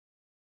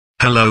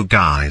Hello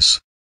guys.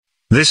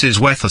 This is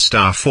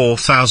Weatherstar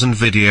 4000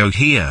 video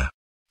here.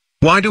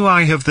 Why do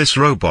I have this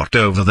robot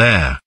over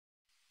there?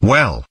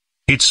 Well,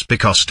 it's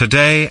because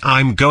today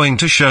I'm going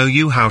to show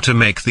you how to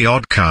make the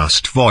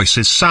Oddcast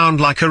Voices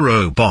sound like a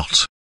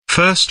robot.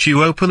 First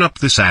you open up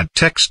this Add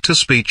Text to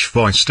Speech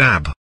Voice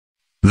tab.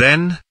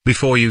 Then,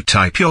 before you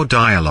type your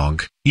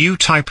dialogue, you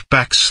type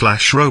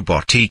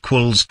 \robot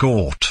equals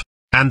Gort,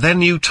 and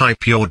then you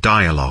type your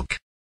dialogue.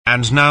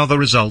 And now the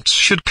results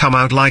should come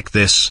out like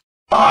this.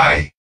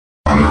 I'm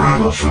a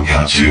robot from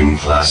Cartoon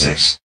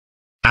Classics.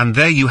 And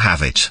there you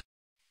have it.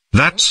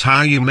 That's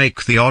how you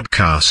make the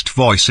Oddcast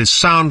Voices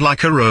sound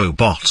like a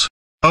robot.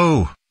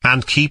 Oh,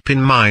 and keep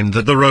in mind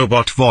that the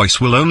robot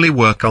voice will only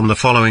work on the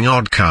following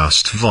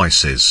Oddcast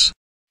Voices: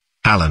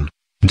 Alan,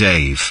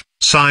 Dave,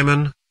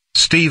 Simon,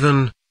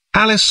 Stephen,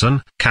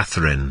 Allison,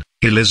 Catherine,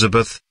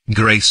 Elizabeth,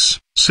 Grace,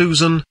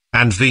 Susan,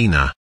 and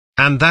Veena.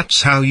 And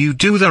that's how you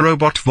do the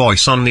robot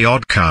voice on the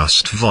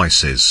Oddcast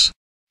Voices.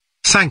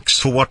 Thanks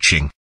for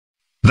watching.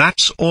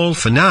 That's all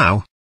for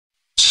now.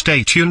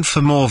 Stay tuned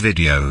for more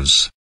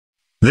videos.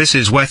 This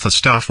is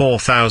Weatherstar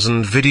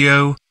 4000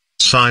 video,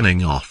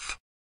 signing off.